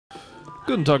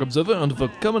Guten Tag, Observer, und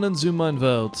willkommen in mein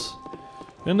Welt.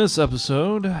 In this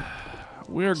episode,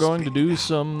 we are going to do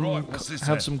some,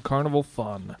 have some carnival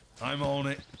fun. I'm on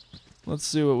it. Let's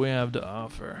see what we have to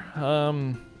offer.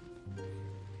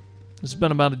 It's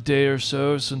been about a day or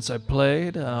so since I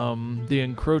played. The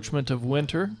encroachment of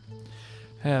winter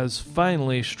has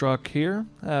finally struck here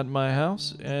at my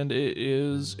house, and it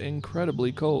is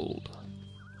incredibly cold.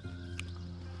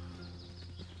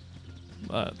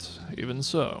 But even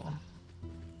so,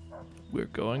 we're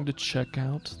going to check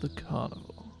out the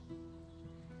carnival.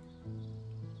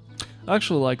 I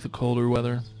actually like the colder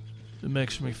weather. It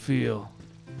makes me feel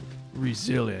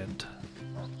resilient.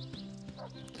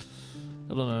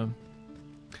 I don't know.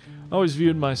 I always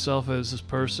viewed myself as this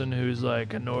person who's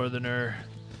like a northerner.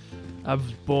 I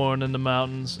was born in the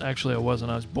mountains. Actually, I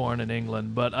wasn't. I was born in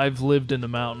England, but I've lived in the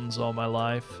mountains all my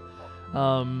life.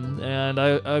 And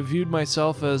I viewed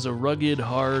myself as a rugged,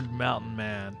 hard mountain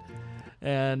man.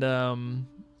 And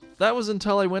that was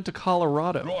until I went to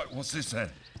Colorado. Right, what's this then?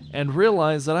 And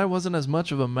realized that I wasn't as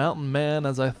much of a mountain man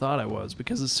as I thought I was.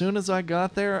 Because as soon as I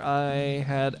got there, I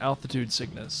had altitude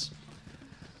sickness.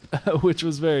 Which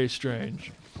was very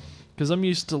strange. Because I'm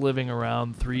used to living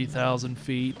around 3,000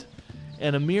 feet.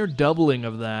 And a mere doubling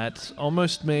of that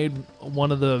almost made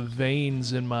one of the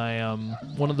veins in my,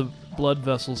 one of the blood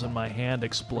vessels in my hand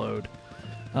explode.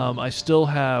 I still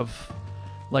have,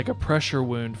 like, a pressure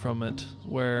wound from it,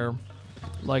 where,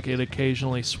 like, it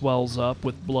occasionally swells up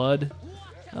with blood.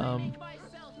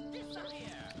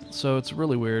 So it's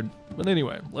really weird. But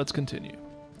anyway, let's continue.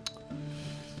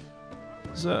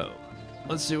 So,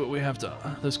 let's see what we have to,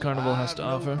 this carnival has to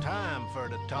offer. Time for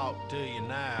to talk to you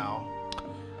now.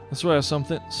 That's why I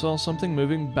saw something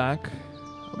moving back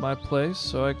at my place,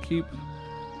 so I keep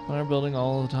fire building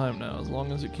all the time now, as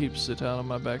long as it keeps it out of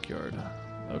my backyard.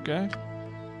 Okay?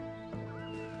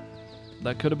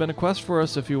 That could have been a quest for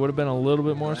us if you would have been a little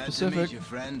bit more specific. Glad to meet you,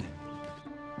 friend.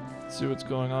 Let's see what's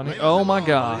going on here. Oh my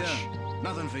gosh.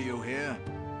 Nothing for you here.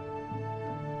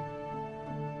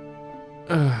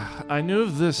 I knew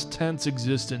of this tent's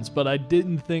existence, but I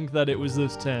didn't think that it was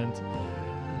this tent.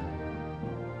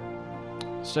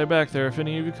 Stay back there. If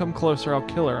any of you come closer, I'll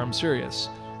kill her. I'm serious.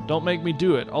 Don't make me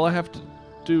do it. All I have to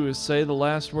do is say the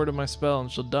last word of my spell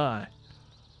and she'll die.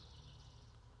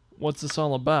 What's this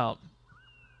all about?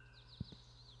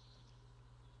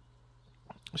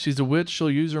 She's a witch. She'll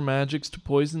use her magics to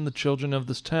poison the children of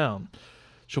this town.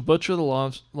 She'll butcher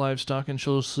the livestock and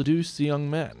she'll seduce the young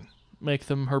men. Make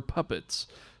them her puppets.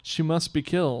 She must be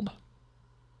killed.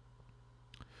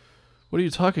 What are you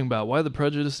talking about? Why the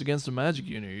prejudice against a magic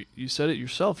unit? You said it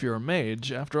yourself, you're a mage.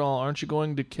 After all, aren't you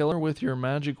going to kill her with your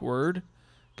magic word?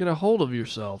 Get a hold of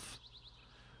yourself.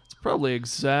 It's probably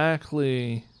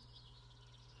exactly...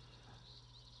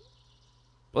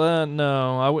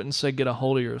 no, I wouldn't say get a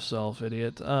hold of yourself,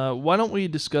 idiot. Why don't we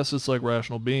discuss this like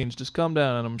rational beings? Just calm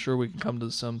down and I'm sure we can come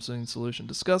to some solution.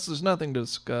 Discuss, there's nothing to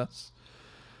discuss.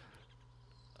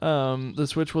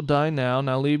 This witch will die now.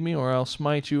 Now leave me or I'll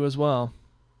smite you as well.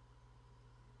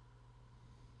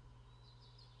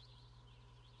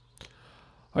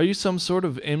 Are you some sort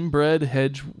of inbred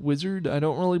hedge wizard? I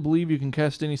don't really believe you can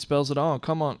cast any spells at all.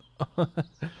 Come on.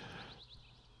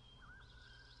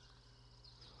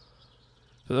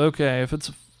 Okay, if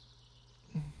it's...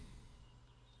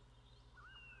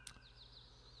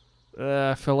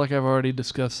 I feel like I've already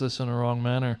discussed this in a wrong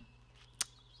manner.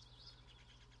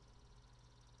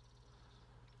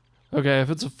 Okay, if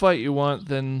it's a fight you want,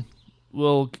 then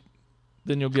you'll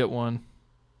get one.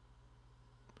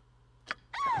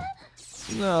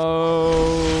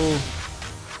 No.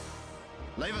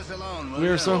 Leave us alone. We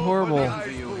are so horrible.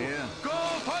 Go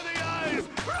for the eyes.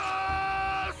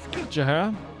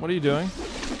 Jahara, what are you doing?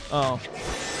 Oh.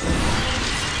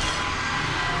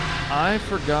 I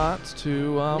forgot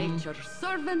to, Nature's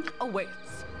servant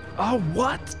awaits. Oh,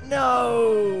 what?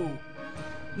 No!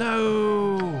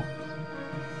 No!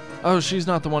 Oh, she's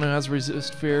not the one who has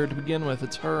resist fear to begin with.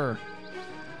 It's her.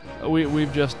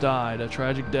 We've just died. A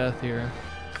tragic death here.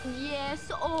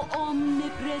 Yes, oh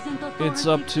omnipresent authority. It's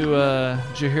up to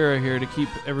Jahira here to keep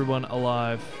everyone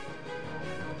alive.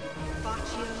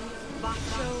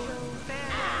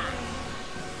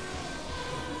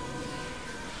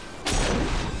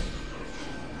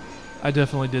 I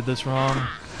definitely did this wrong.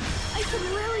 I could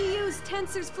really use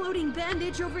Tensor's floating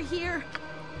bandage over here.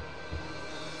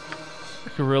 I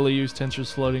could really use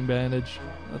Tensor's floating bandage.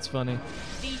 That's funny.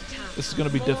 This is going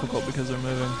to be difficult because they're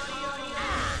moving.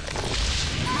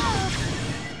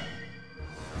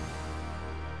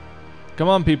 Come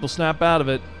on, people, snap out of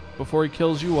it before he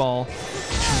kills you all.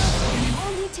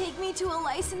 Only take me to a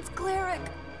licensed cleric.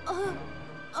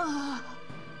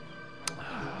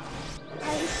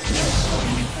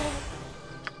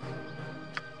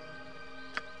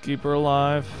 Keep her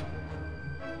alive.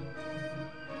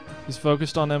 He's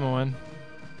focused on Imoen.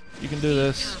 You can do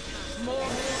this.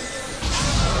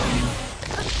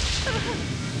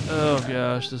 Oh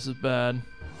gosh, this is bad.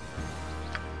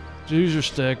 Use your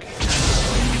stick.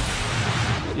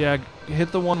 Yeah,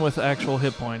 hit the one with actual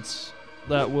hit points.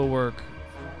 That will work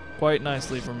quite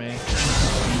nicely for me.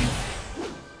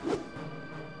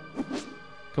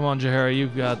 Come on, Jaheira,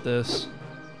 you've got this.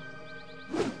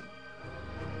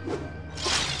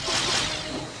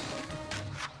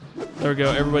 There we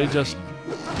go. Everybody just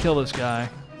kill this guy.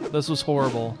 This was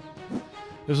horrible.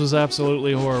 This was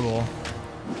absolutely horrible.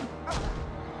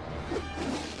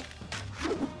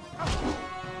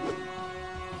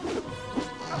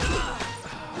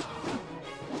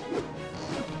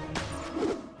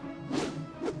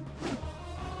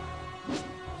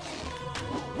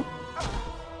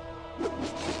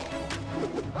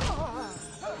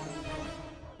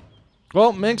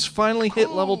 Well, Minx finally hit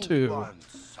level 2.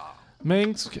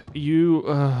 Minx,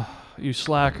 you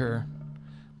slacker.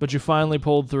 But you finally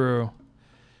pulled through.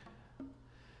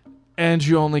 And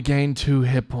you only gained 2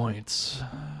 hit points.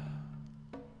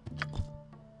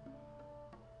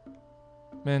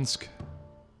 Minsk.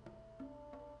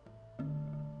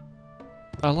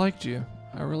 I liked you.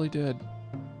 I really did.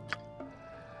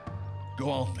 Go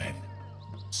on then.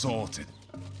 Sorted.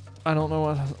 I don't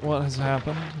know what has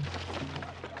happened.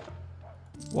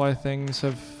 Why things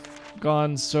have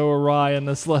gone so awry in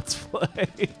this Let's Play.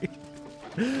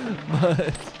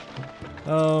 But,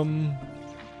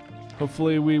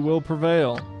 hopefully we will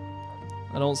prevail.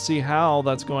 I don't see how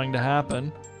that's going to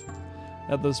happen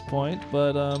at this point,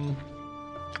 but,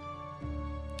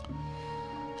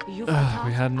 we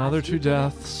had another 2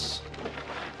 deaths.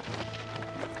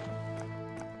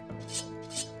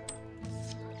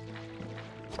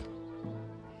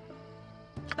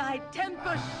 Thy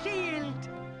temper shield,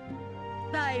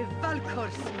 thy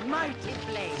Valkor's mighty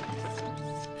blades.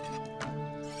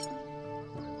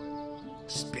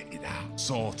 Spit it out.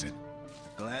 Sorted.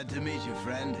 Glad to meet you,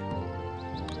 friend.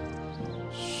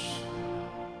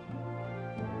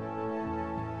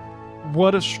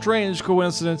 What a strange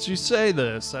coincidence you say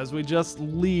this, as we just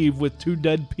leave with 2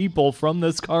 dead people from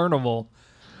this carnival.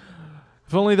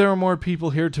 If only there were more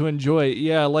people here to enjoy it.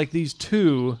 Yeah, like these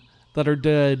 2 that are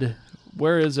dead.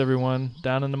 Where is everyone?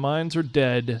 Down in the mines or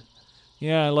dead?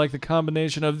 Yeah, I like the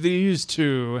combination of these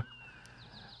 2.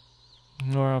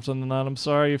 More often than not, I'm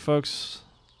sorry, you folks.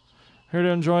 Here to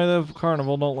enjoy the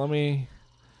carnival. Don't let me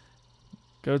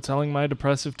go telling my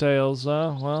depressive tales.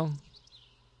 Well,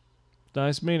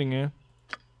 nice meeting you.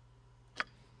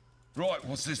 Right,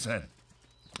 what's this then?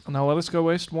 Now let us go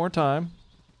waste more time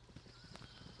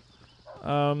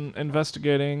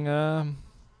investigating.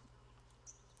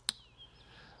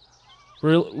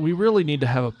 We really need to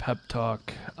have a pep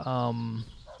talk. A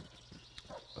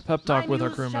pep talk with our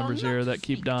crew members here that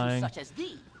keep dying.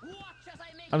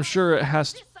 I'm sure it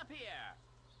has to...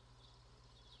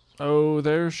 Oh,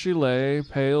 there she lay,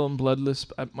 pale and bloodless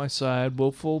at my side.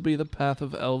 Woeful be the path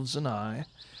of elves and I.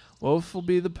 Woeful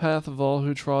be the path of all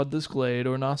who trod this glade,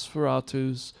 or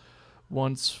Nosferatu's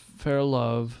once fair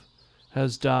love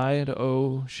has died.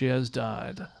 Oh, she has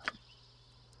died.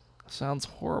 Sounds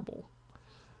horrible.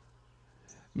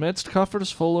 Midst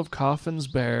coffers full of coffins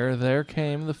bare, there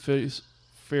came the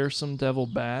fearsome devil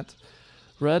bat,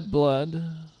 red blood,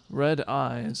 red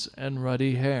eyes, and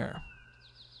ruddy hair.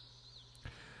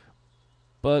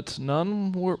 But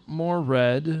none were more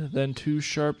red than 2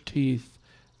 sharp teeth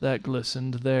that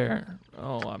glistened there.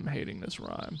 Oh, I'm hating this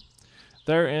rhyme.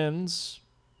 There ends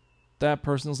that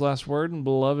person's last word and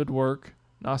beloved work,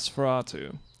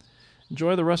 Nosferatu.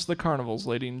 Enjoy the rest of the carnivals,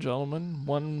 ladies and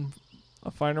gentlemen. A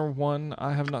finer one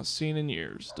I have not seen in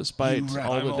years, despite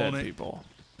all the dead people.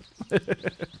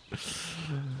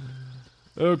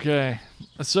 Okay,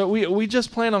 so we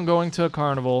just plan on going to a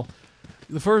carnival.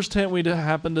 The first tent we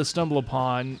happen to stumble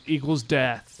upon equals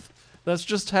death. That's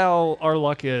just how our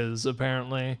luck is,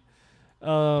 apparently.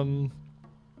 I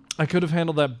could have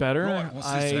handled that better. Right,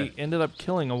 I ended up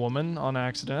killing a woman on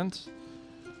accident.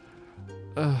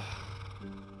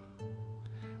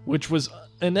 Which was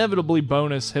inevitably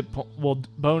bonus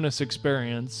bonus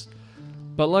experience.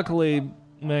 But luckily,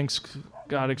 Minx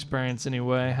got experience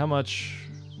anyway. How much?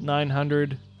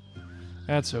 900?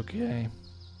 That's okay.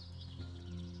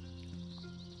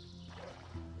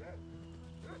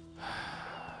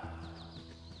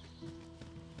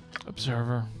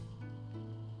 Observer.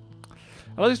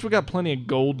 At least we got plenty of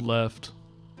gold left.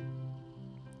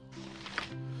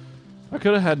 I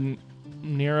could have had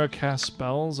Nira cast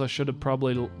spells. I should have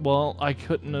probably... Well, I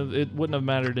couldn't have... It wouldn't have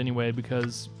mattered anyway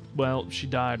because, well, she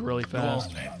died really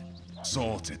fast. Go on then.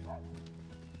 Sorted.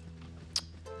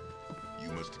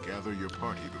 must gather your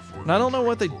party before. And I don't know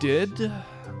what they did.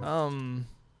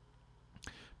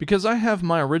 Because I have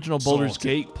my original Baldur's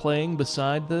Gate playing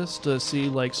beside this to see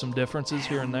like some differences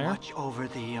here and there. Watch over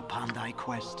thee upon thy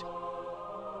quest.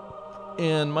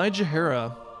 And my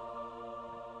Jahara.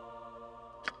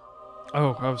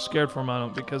 Oh, I was scared for a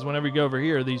moment because whenever you go over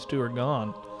here, these two are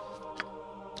gone.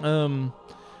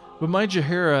 But my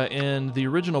Jahara in the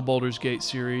original Baldur's Gate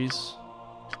series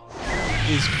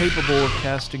is capable of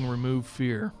casting Remove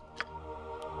Fear.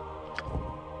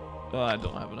 Oh, I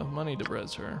don't have enough money to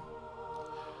res her.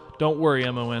 Don't worry,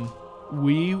 MON.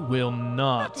 We will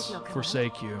not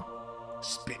forsake you.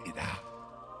 Spit it out.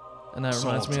 And that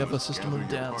reminds me of a Gather System of your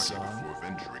Down party song. before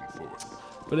venturing forth.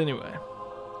 But anyway.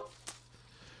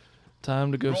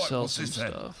 Time to go Right, sell what's some this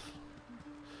then? stuff.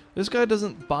 This guy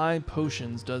doesn't buy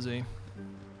potions, does he?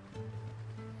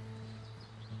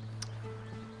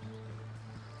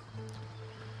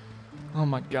 Oh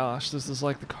my gosh, this is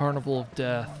like the Carnival of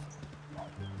Death.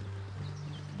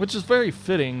 Which is very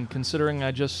fitting, considering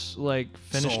I just, like,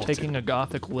 finished Sorted. taking a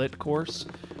Gothic Lit course,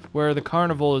 where the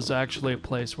Carnival is actually a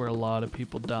place where a lot of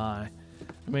people die.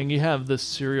 I mean, you have this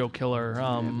serial killer,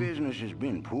 Business has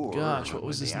been poor. gosh, what with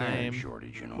was his the iron name?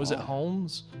 shortage and Was it all.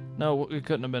 Holmes? No, it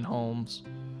couldn't have been Holmes.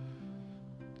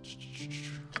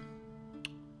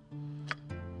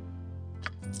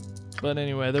 But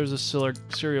anyway, there's a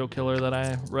serial killer that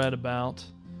I read about,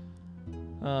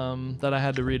 that I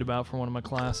had to read about for one of my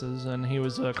classes, and he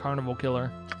was a carnival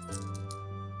killer.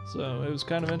 So it was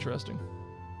kind of interesting.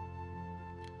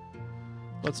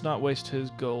 Let's not waste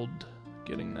his gold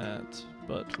getting that,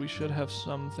 but we should have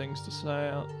some things to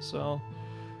sell.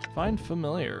 Find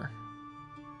familiar.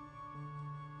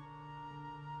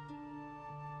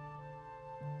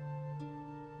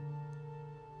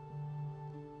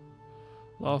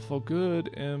 Lawful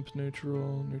good, imp,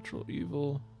 neutral, neutral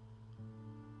evil.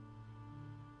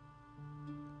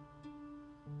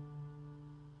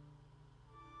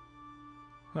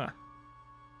 Huh.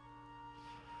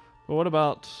 But what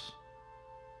about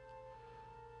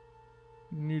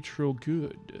neutral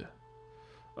good?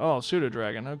 Oh, pseudo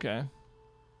dragon, okay.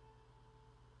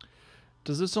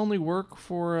 Does this only work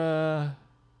for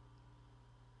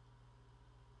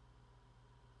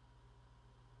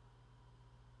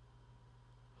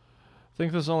I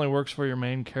think this only works for your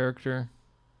main character.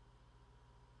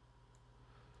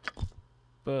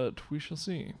 But we shall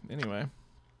see. Anyway.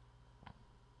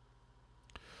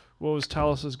 What was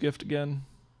Talus's gift again?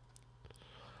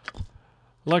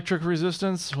 Electric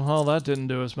resistance? Well, that didn't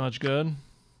do us much good.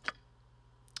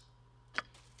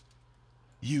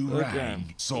 You Okay.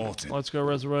 rang. Sorted. Let's go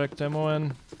resurrect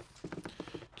MON.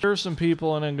 Cure some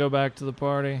people and then go back to the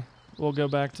party. We'll go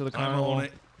back to the I'm carnival. on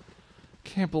it.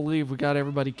 Can't believe we got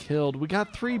everybody killed. We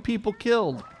got 3 people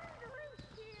killed.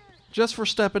 Just for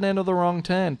stepping into the wrong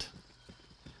tent.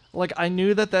 Like, I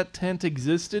knew that that tent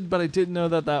existed, but I didn't know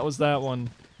that that was that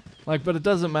one. Like, but it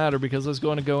doesn't matter because I was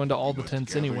going to go into all the Must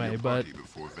tents gather anyway, your but... party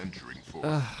before venturing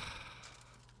forth.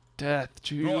 Death,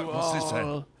 Jew. Right, what's this then?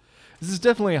 Oh. This is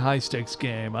definitely a high-stakes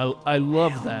game. I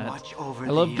love that. Watch over I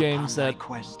love thee games upon thy that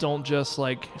quest. don't just,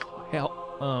 like,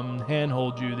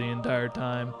 handhold you the entire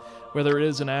time, where there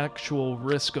is an actual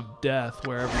risk of death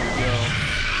wherever you go.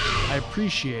 I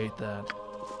appreciate that.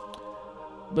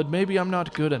 But maybe I'm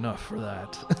not good enough for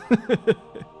that.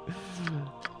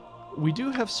 We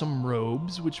do have some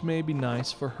robes, which may be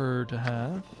nice for her to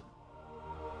have.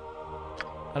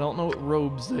 I don't know what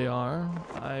robes they are.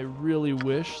 I really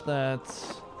wish that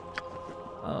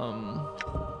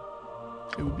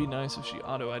it would be nice if she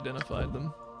auto-identified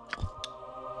them.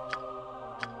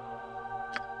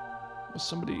 Was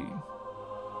somebody...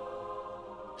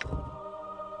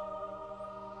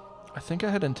 I think I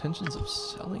had intentions of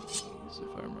selling these,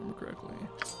 if I remember correctly.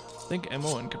 I think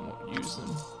MON can use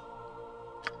them.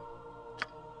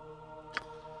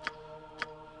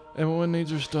 MON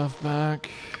needs her stuff back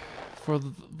for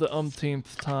the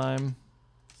umpteenth time.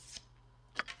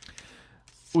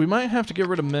 We might have to get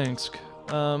rid of Minsk,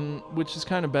 which is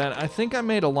kind of bad. I think I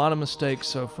made a lot of mistakes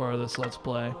so far this Let's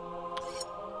Play.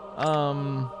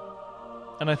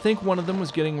 And I think one of them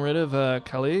was getting rid of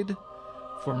Khalid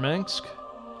for Minsk,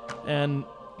 and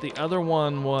the other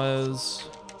one was...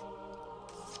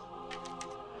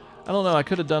 I don't know, I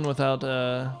could have done without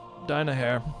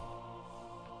Dynahair.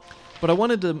 But I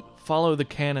wanted to follow the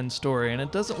canon story, and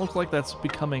it doesn't look like that's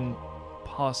becoming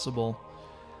possible.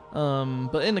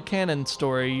 But in the canon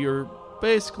story, you're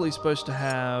basically supposed to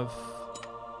have...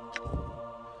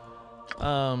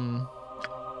 the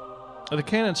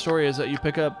canon story is that you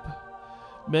pick up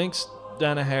Minx,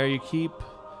 Dynahair, you keep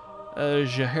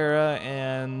Jahara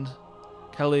and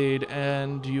Khalid,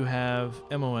 and you have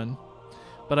MON.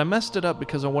 But I messed it up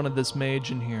because I wanted this mage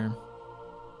in here.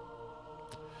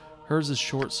 Hers is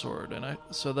short sword, and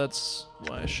so that's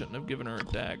why I shouldn't have given her a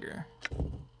dagger.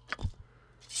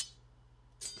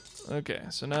 Okay,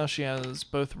 so now she has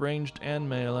both ranged and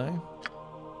melee.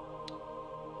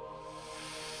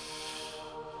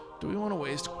 Do we want to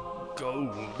waste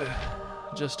gold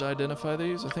just to identify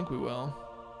these? I think we will.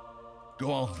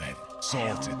 Go on then. Sort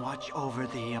it. Heaven watch over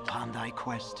thee upon thy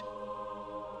quest.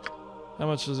 How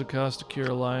much does it cost to cure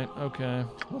a light? Okay,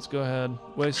 let's go ahead.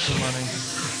 Waste some money.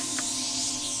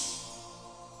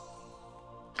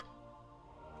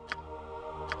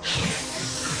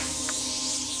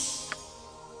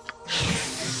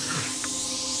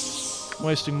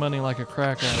 Wasting money like a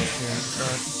crack addict here,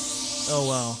 but oh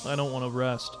well, I don't want to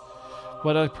rest.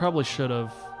 But I probably should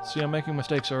have. See, I'm making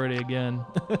mistakes already again.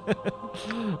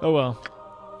 Oh well.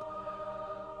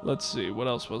 Let's see, what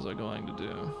else was I going to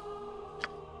do?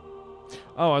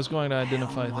 Oh, I was going to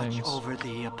identify Heaven things. watch over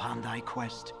thee upon thy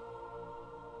quest.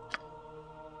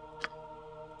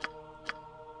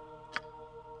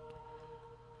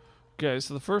 Okay,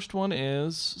 so the first one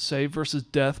is save versus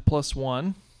death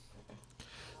 +1.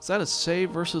 Is that a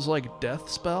save versus like death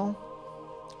spell?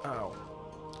 Ow.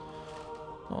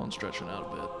 Oh, I'm stretching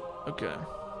out a bit. Okay.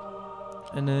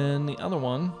 And then the other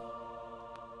one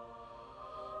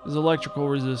is electrical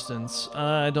resistance.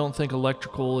 I don't think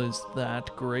electrical is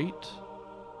that great.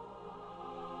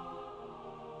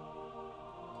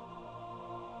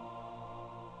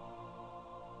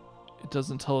 It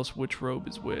doesn't tell us which robe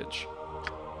is which.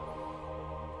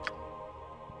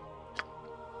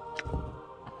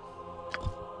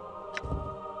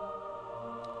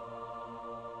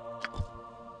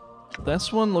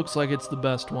 This one looks like it's the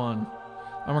best one.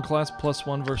 Armor class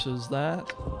 +1 versus that.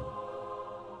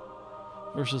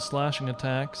 Versus slashing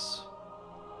attacks.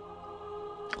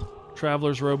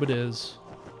 Traveler's robe it is.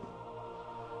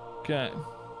 Okay.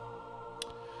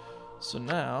 So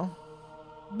now,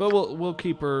 but we'll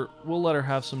keep her. We'll let her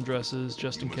have some dresses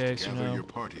just in must case, you gather know. your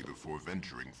party before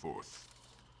venturing forth.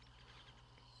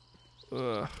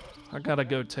 Ugh, I gotta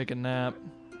go take a nap.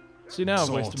 See, now I've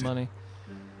wasted Sorted. money.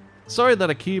 Sorry that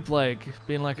I keep like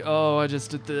being like, oh, I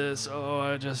just did this, oh,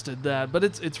 I just did that, but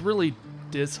it's really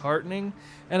disheartening,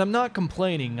 and I'm not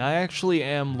complaining. I actually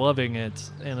am loving it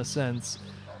in a sense,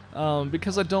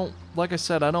 because I don't, like I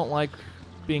said, I don't like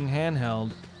being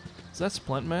handheld. Is that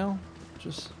splint mail?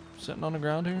 Just sitting on the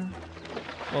ground here?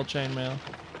 Well, chain mail.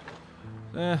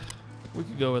 We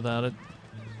could go without it.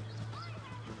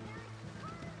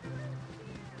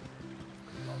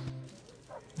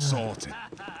 Sorted.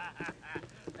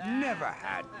 Never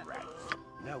had rats.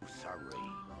 No sorry.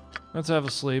 Let's have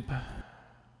a sleep.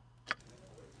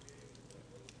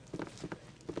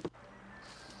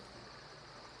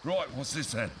 Right, what's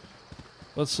this then?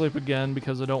 Let's sleep again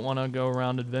because I don't want to go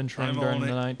around adventuring I'm during on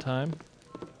the it. nighttime.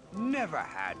 Never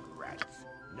had rats.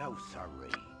 No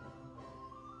sorry.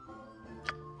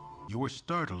 You were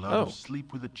startled out Oh. of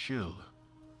sleep with a chill,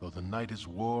 though the night is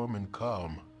warm and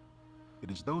calm.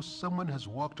 It is though someone has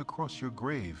walked across your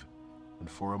grave, and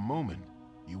for a moment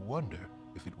you wonder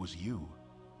if it was you.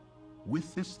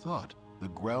 With this thought, the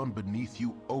ground beneath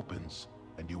you opens,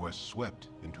 and you are swept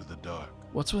into the dark.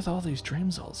 What's with all these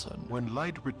dreams all of a sudden? When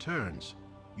light returns,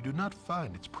 you do not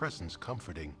find its presence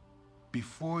comforting.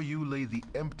 Before you lay the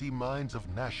empty mines of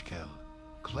Nashkel,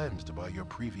 cleansed by your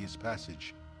previous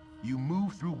passage. You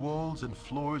move through walls and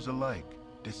floors alike,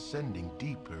 descending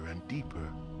deeper and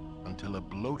deeper, until a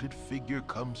bloated figure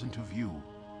comes into view.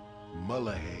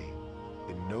 Mullahay,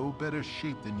 in no better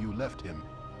shape than you left him,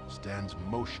 stands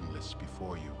motionless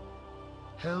before you.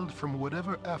 Held from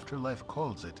whatever afterlife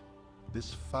calls it,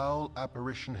 this foul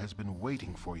apparition has been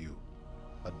waiting for you.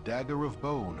 A dagger of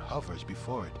bone hovers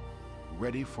before it,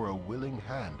 ready for a willing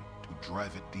hand to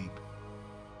drive it deep.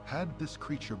 Had this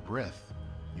creature breath,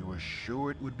 you were sure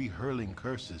it would be hurling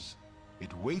curses.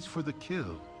 It waits for the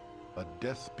kill, a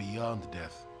death beyond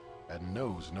death, and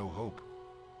knows no hope.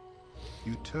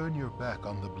 You turn your back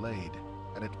on the blade,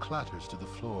 and it clatters to the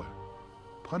floor.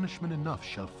 Punishment enough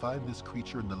shall find this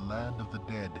creature in the land of the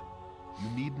dead. You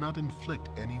need not inflict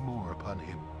any more upon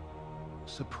him.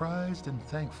 Surprised and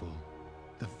thankful,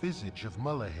 the visage of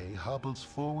Mullahay hobbles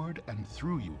forward and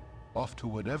through you, off to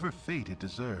whatever fate it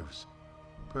deserves.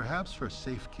 Perhaps for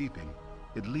safekeeping,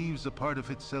 it leaves a part of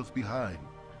itself behind.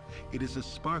 It is a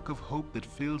spark of hope that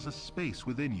fills a space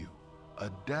within you. A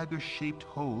dagger-shaped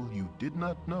hole you did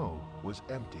not know was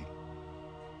empty.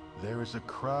 There is a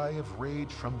cry of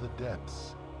rage from the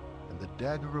depths, and the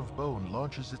dagger of bone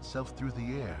launches itself through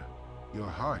the air. Your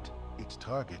heart, its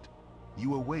target.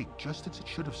 You awake just as it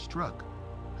should have struck,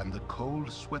 and the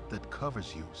cold sweat that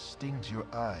covers you stings your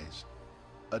eyes.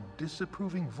 A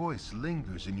disapproving voice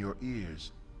lingers in your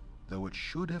ears, though it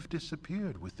should have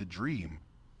disappeared with the dream.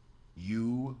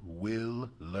 You will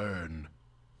learn.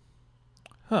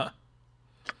 Huh.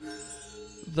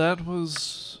 That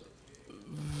was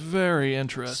very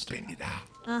interesting. Spit it out.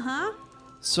 Uh-huh.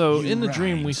 So, You in the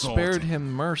dream, rang we spared salted.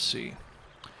 him mercy,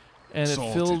 and it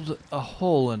Salted. filled a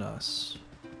hole in us.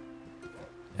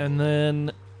 And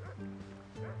then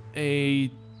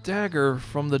a dagger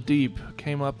from the deep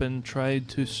came up and tried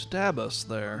to stab us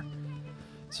there.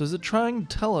 So is it trying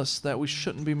to tell us that we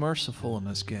shouldn't be merciful in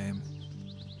this game?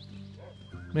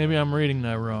 Maybe I'm reading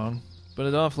that wrong, but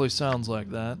it awfully sounds like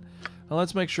that. Now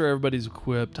let's make sure everybody's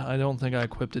equipped. I don't think I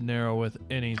equipped an arrow with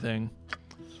anything.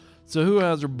 So who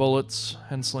has her bullets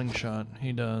and slingshot?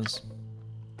 He does.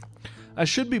 I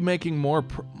should be making more,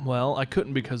 well, I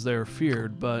couldn't because they are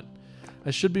feared, but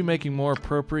I should be making more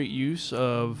appropriate use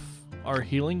of our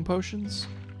healing potions.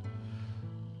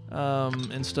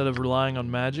 Instead of relying on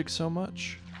magic so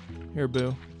much. Here,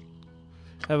 Boo.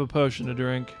 Have a potion to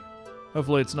drink.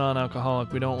 Hopefully it's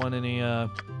non-alcoholic. We don't want any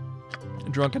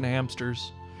drunken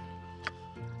hamsters.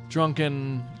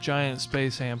 Drunken giant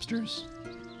space hamsters.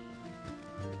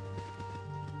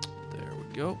 There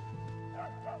we go.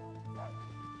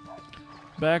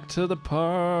 Back to the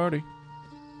party.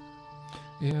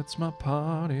 It's my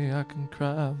party. I can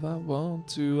cry if I want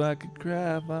to. I can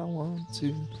cry if I want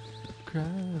to. Cry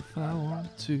if I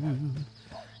want to.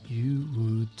 You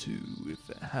would too if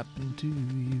it happened to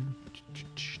you.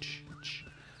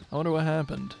 I wonder what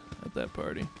happened at that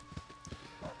party.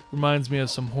 Reminds me of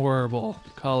some horrible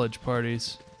college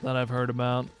parties that I've heard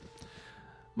about.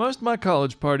 Most of my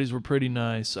college parties were pretty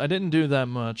nice. I didn't do that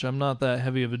much. I'm not that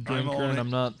heavy of a drinker, and I'm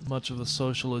not much of a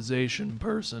socialization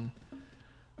person.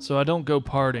 So I don't go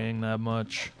partying that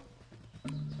much.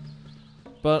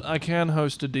 But I can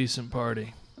host a decent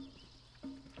party.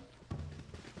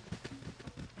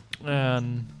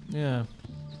 And, yeah.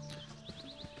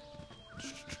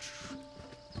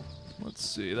 Let's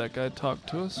see, that guy talked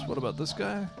to us. What about this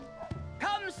guy?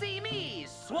 Come see me,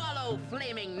 swallow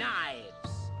flaming knives.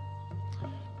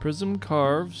 Prism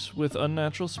carves with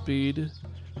unnatural speed.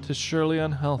 'Tis surely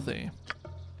unhealthy.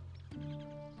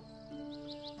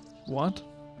 What?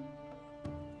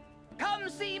 Come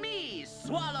see me,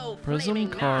 swallow Prism flaming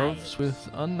carves knives. with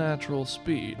unnatural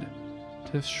speed.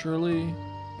 'Tis surely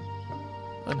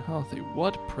unhealthy.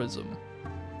 What prism?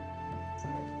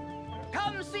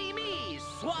 Come see me,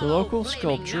 swallow The local flaming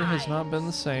sculpture has not knives. been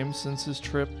the same since his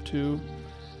trip to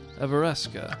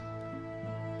Everesca.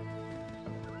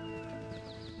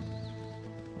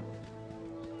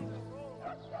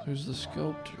 Who's the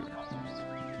sculptor?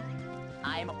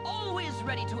 I'm always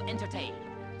ready to entertain.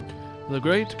 The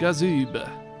Great Gazib.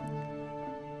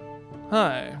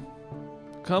 Hi.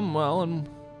 Come well and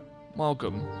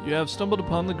welcome. You have stumbled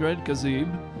upon the Great Gazib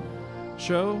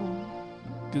Show.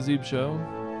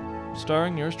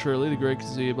 Starring yours truly, the Great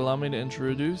Gazib. Allow me to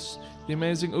introduce the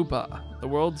amazing Upa, the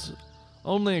world's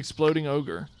only exploding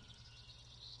ogre.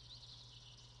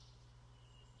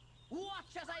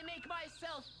 Watch as I make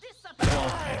myself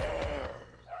disappear.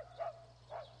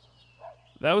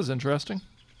 That was interesting.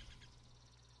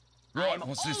 I'm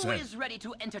What's this always ready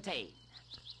to entertain.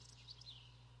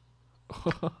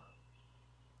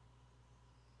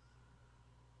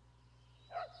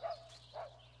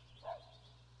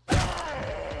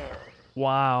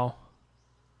 Wow.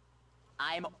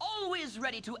 I'm always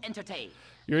ready to entertain.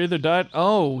 You're either died.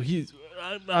 Oh,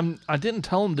 I didn't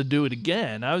tell him to do it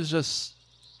again. I was just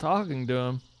talking to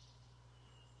him.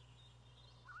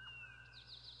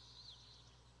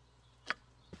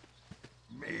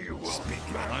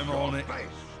 I'm on it.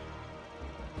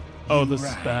 Oh, this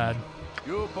is bad.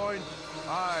 You point,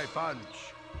 I punch.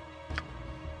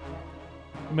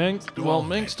 Minx. Go Well, on,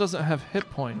 Minx then. doesn't have hit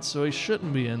points, so he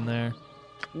shouldn't be in there.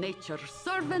 Nature's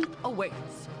servant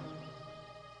awaits.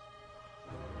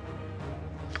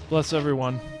 Bless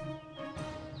everyone.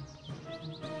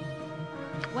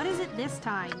 What is it this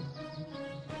time?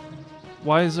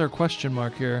 Why is there a question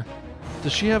mark here?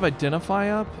 Does she have identify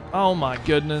up? Oh my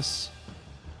goodness.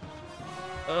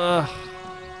 Ugh.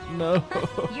 No.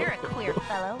 You're a queer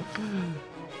fellow.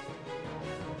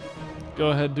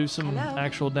 Go ahead, do some Hello?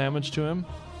 actual damage to him.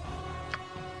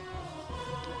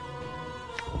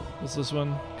 What's this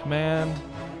one? Command.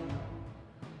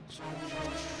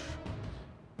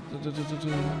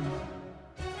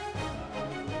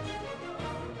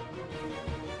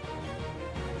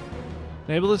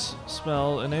 Enable this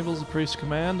spell enables the priest to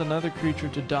command another creature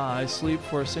to die, sleep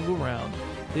for a single round.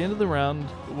 At the end of the round,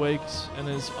 it wakes and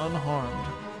is unharmed.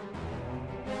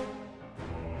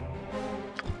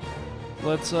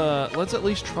 Let's at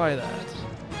least try that.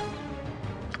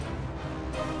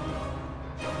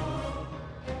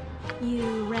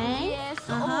 You rang? Yes,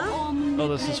 Oh,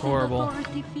 this is horrible.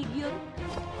 authority figure.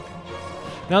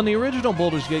 Now, in the original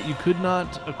Baldur's Gate, you could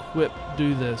not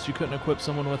do this. You couldn't equip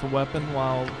someone with a weapon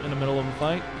while in the middle of a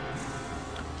fight.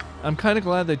 I'm kind of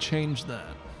glad they changed that.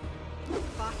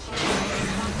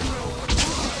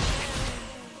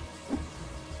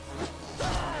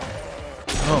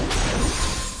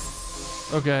 Oh.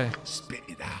 Okay. Spit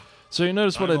it out. So you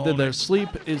notice what I'm I did on there. it. Sleep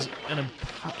is an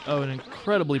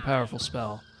incredibly powerful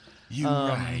spell. You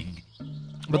rang.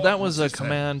 But Right, that was a what's this then?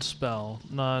 command spell,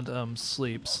 not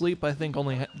sleep. Sleep, I think,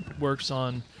 only works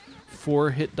on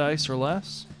 4 hit dice or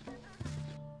less.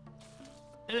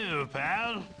 Hello,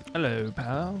 pal. Hello,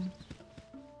 pal.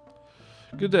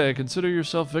 Good day. Consider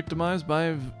yourself victimized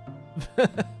by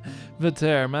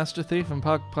Viter, Master Thief and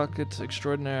Pocket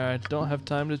Extraordinaire. I don't have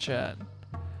time to chat.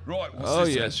 Right, what's Oh,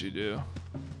 this yes, then? you do.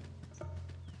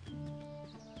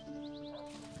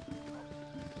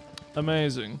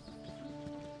 Amazing.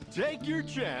 Take your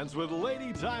chance with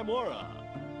Lady Timora.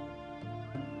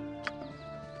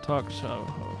 Talk show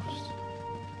host.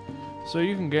 So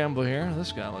you can gamble here.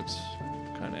 This guy looks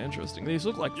kind of interesting. These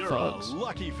look like You're thugs. a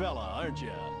lucky fella, aren't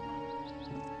you?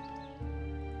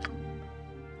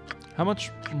 How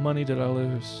much money did I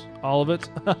lose? All of it?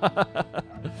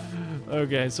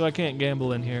 Okay, so I can't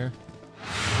gamble in here.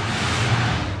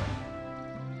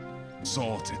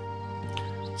 Sorted.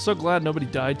 So glad nobody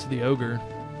died to the ogre.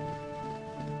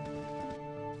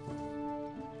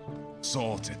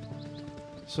 Sorted.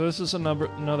 So this is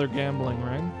another gambling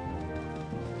ring.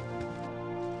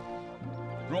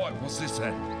 Right, what's this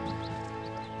then?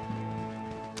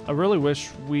 I really wish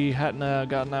we hadn't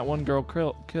gotten that one girl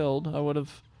killed. I would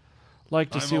have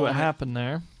liked to I'm see what on it. happened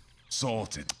there.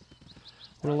 Sorted.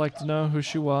 Would have liked to know who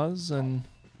she was and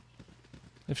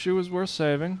if she was worth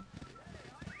saving.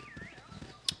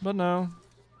 But no,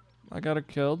 I got her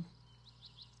killed.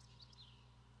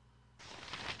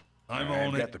 I'm I've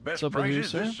on got it. the best What's up with you,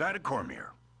 prizes sir? this side of Cormier.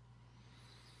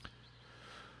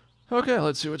 Okay,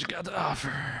 let's see what you got to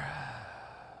offer.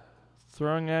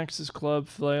 Throwing axes, club,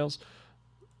 flails.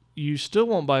 You still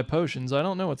won't buy potions. I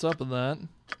don't know what's up with that.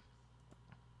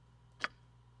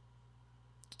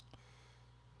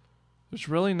 There's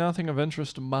really nothing of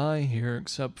interest to buy here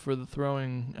except for the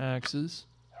throwing axes.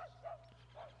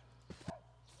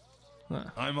 Huh.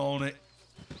 I'm on it.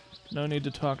 No need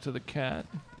to talk to the cat.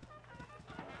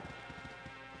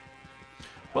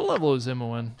 What level is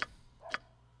Imoen?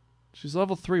 She's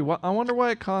level 3. I wonder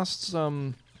why it costs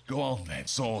Go on then.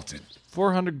 Sorted.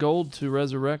 400 gold to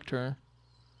resurrect her.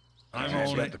 I'm I've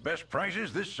on got it. the best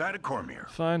prizes this side of Cormier.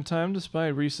 Fine time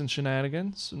despite recent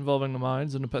shenanigans involving the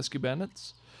mines and the pesky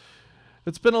bandits.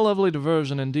 It's been a lovely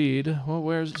diversion indeed. What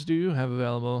wares do you have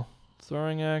available?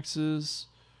 Throwing axes.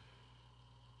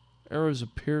 Arrows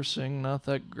of piercing. Not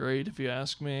that great if you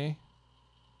ask me.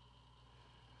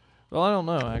 Well, I don't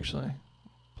know actually.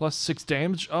 Plus 6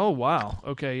 damage? Oh, wow.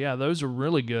 Okay, yeah, those are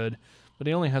really good. But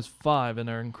he only has 5 and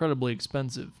they're incredibly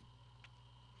expensive.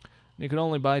 And you can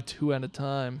only buy 2 at a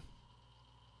time.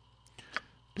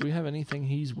 Do we have anything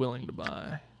he's willing to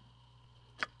buy?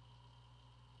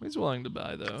 He's willing to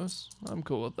buy those. I'm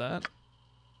cool with that.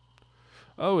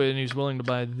 Oh, and he's willing to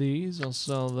buy these. I'll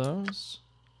sell those.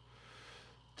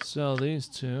 Sell these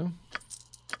 2.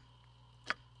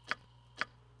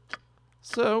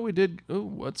 So we did... Ooh,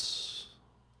 what's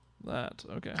that?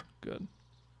 Okay, good.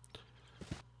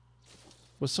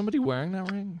 Was somebody wearing that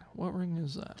ring? What ring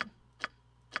is that?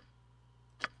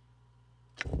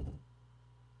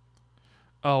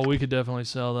 Oh, we could definitely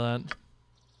sell that.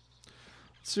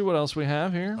 Let's see what else we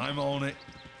have here. I'm on it.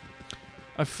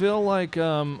 I feel like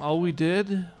all we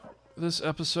did this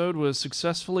episode was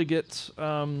successfully get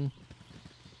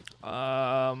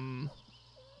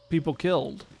people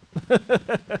killed.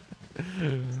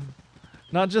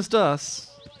 Not just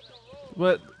us,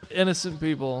 but innocent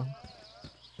people.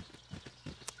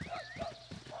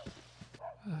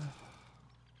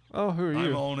 Oh, who are I'm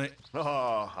you? on it.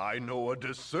 Ah, I know a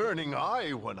discerning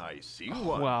eye when I see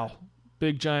one. Wow.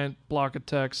 Big giant block of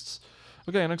texts.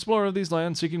 Okay, an explorer of these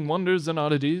lands seeking wonders and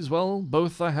oddities. Well,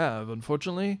 both I have,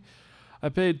 unfortunately. I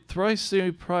paid thrice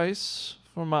the price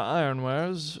for my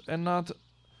ironwares, and not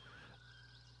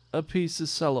a piece is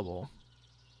sellable.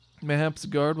 Mayhaps the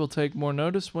guard will take more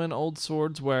notice when old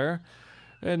swords wear,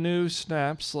 and the new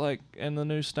snaps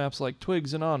like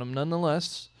twigs in autumn.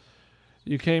 Nonetheless,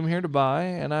 you came here to buy,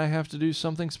 and I have to do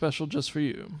something special just for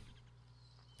you.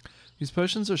 These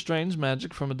potions are strange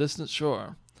magic from a distant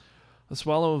shore. A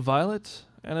swallow of violet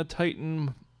and a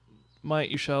titan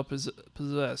might you shall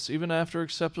possess, even after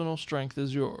exceptional strength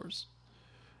is yours.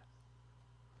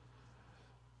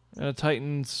 And a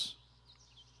titan's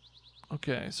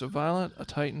Okay, so Violet, a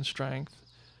Titan strength.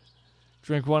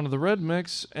 Drink one of the red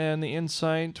mix, and the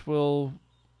insight will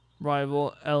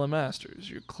rival Ella Masters.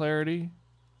 Your clarity.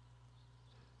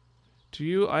 To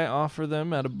you, I offer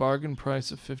them at a bargain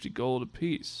price of 50 gold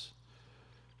apiece.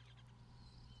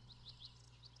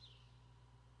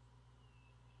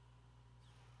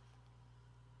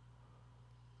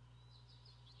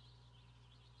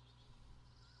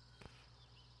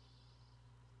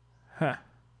 Huh.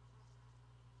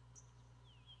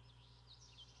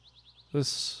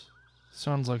 This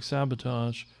sounds like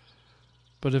sabotage,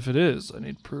 but if it is, I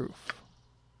need proof.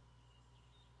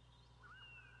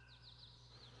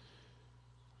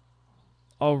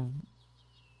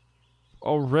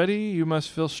 Already, you must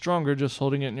feel stronger just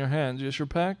holding it in your hands. Yes, your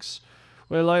pecs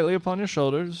weigh lightly upon your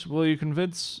shoulders. Will you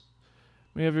convince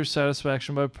me of your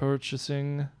satisfaction by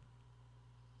purchasing?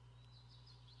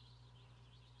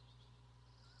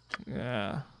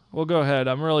 Yeah. Well, go ahead.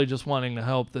 I'm really just wanting to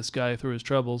help this guy through his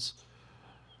troubles.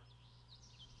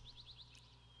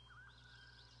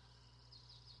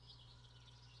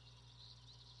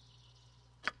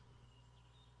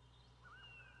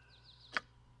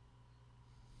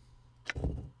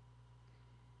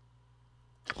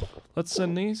 Let's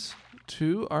send these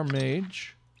to our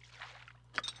mage.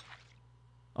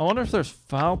 I wonder if there's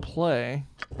foul play.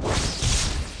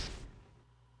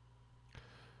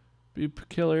 Be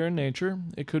peculiar in nature.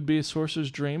 It could be a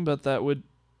sorcerer's dream, but that would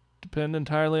depend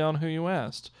entirely on who you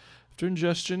asked. After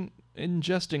ingesting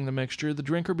the mixture, the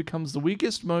drinker becomes the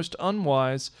weakest, most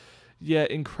unwise, yet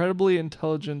incredibly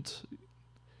intelligent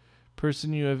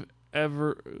person you have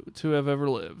ever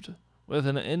lived, with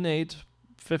an innate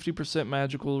 50%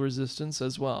 magical resistance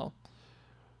as well.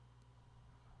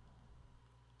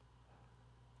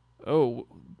 Oh,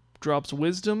 drops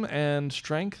wisdom and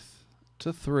strength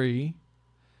to 3,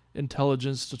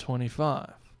 intelligence to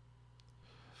 25.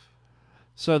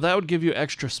 So that would give you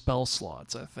extra spell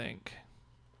slots, I think.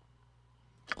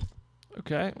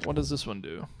 Okay, what does this one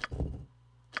do?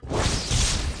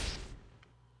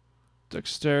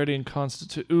 Dexterity and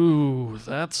constitution. Ooh,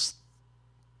 that's...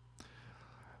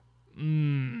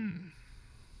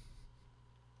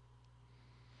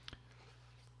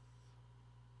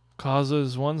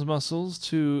 Causes one's muscles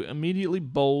to immediately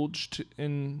bulge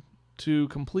into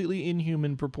completely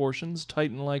inhuman proportions,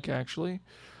 Titan-like actually,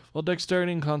 while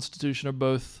dexterity and constitution are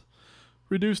both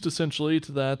reduced essentially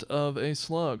to that of a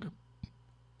slug.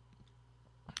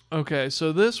 Okay,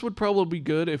 so this would probably be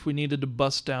good if we needed to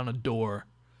bust down a door.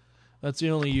 That's the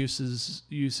only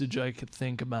usage I could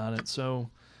think about it,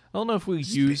 so I don't know if we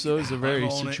use those. They're very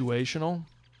situational.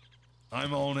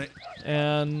 I'm on it.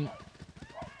 And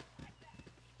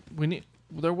we need.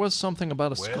 There was something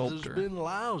about a sculptor. Weather's been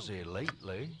lousy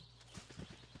lately.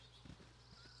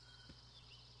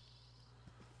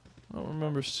 I don't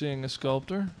remember seeing a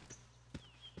sculptor.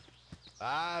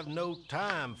 I've no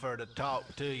time for to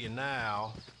talk to you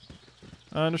now.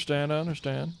 I understand.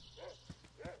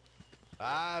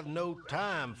 I've no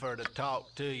time for to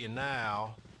talk to you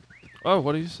now. Oh,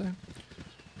 what do you say?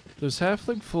 There's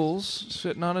halfling fools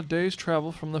sitting on a day's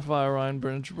travel from the Virine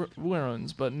Bridge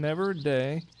ruins, but never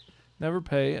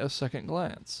pay a second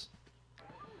glance.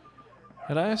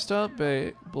 Had I a stout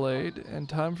blade and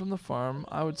time from the farm,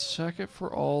 I would sack it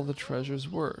for all the treasure's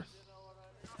worth.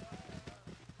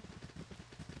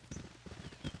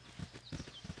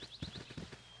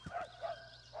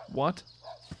 What?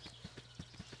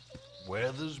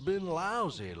 Weather's been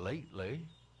lousy lately.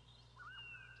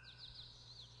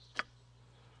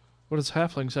 What does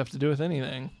halflings have to do with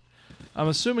anything? I'm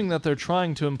assuming that they're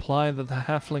trying to imply that the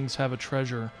halflings have a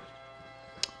treasure.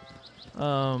 But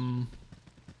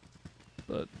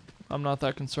I'm not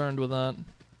that concerned with that.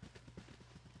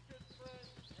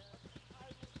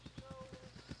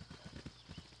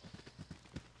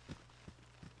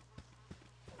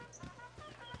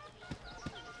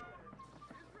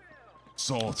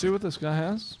 Let's see what this guy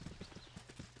has.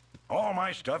 All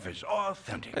my stuff is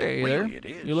authentic. Hey really there. It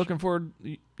is. You looking for?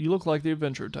 You look like the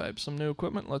adventure type. Some new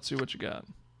equipment. Let's see what you got.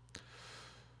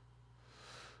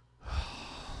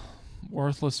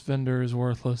 Worthless vendor is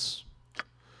worthless.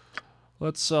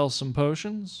 Let's sell some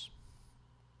potions.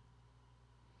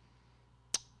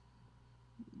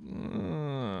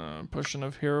 Potion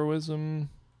of heroism.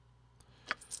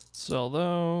 Sell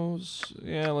those.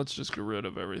 Yeah, let's just get rid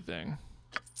of everything.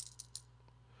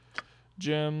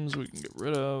 Gems we can get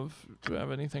rid of. Do I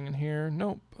have anything in here?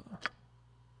 Nope.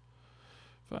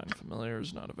 Find familiar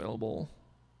is not available.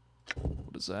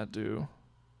 What does that do?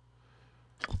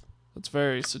 That's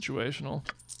very situational.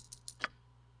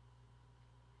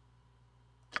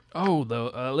 Oh, though,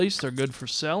 at least they're good for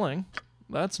selling.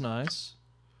 That's nice.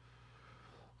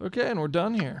 Okay, and we're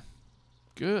done here.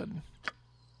 Good.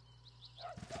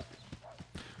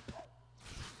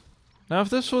 Now, if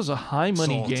this was a high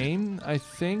money Salted. game, I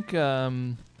think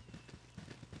you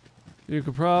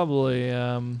could probably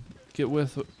get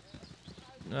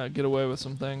away with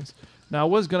some things. Now, I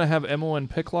was gonna have Emma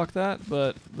pick lock that,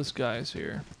 but this guy's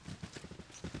here.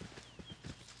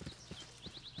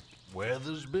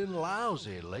 Weather's been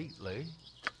lousy lately.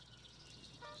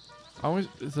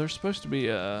 There's supposed to be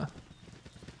a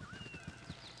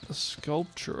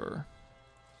sculpture.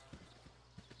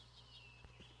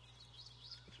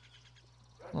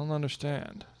 I don't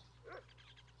understand.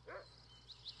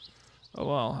 Oh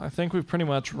well, I think we've pretty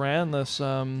much ran this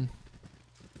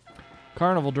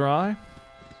carnival dry.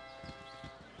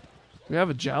 We have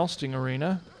a jousting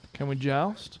arena. Can we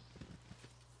joust?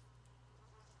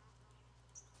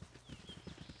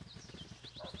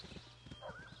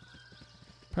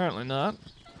 Apparently not.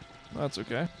 That's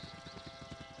okay.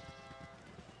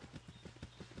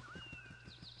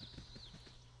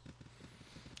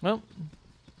 Well,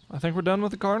 I think we're done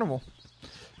with the carnival.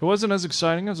 It wasn't as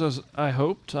exciting as I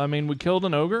hoped. I mean, we killed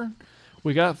an ogre.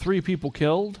 We got 3 people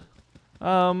killed.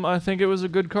 I think it was a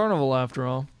good carnival after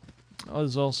all. All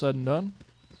is all said and done.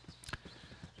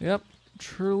 Yep,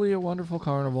 truly a wonderful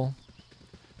carnival.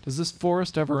 Does this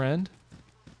forest ever end?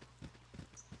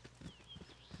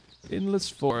 Endless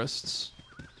forests.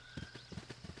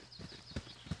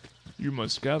 You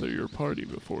must gather your party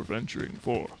before venturing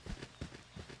forth.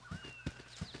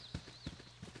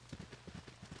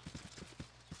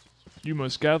 You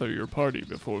must gather your party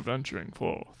before venturing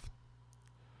forth.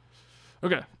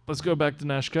 Okay, let's go back to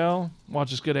Nashkel.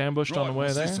 Watch us get ambushed on the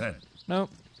way there.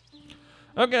 Nope.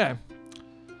 Okay.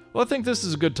 Well, I think this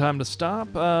is a good time to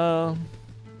stop.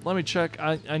 Let me check.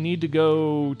 I need to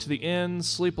go to the inn,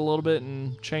 sleep a little bit,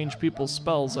 and change people's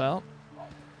spells out.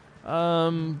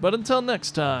 But until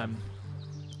next time,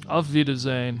 auf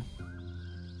Wiedersehen.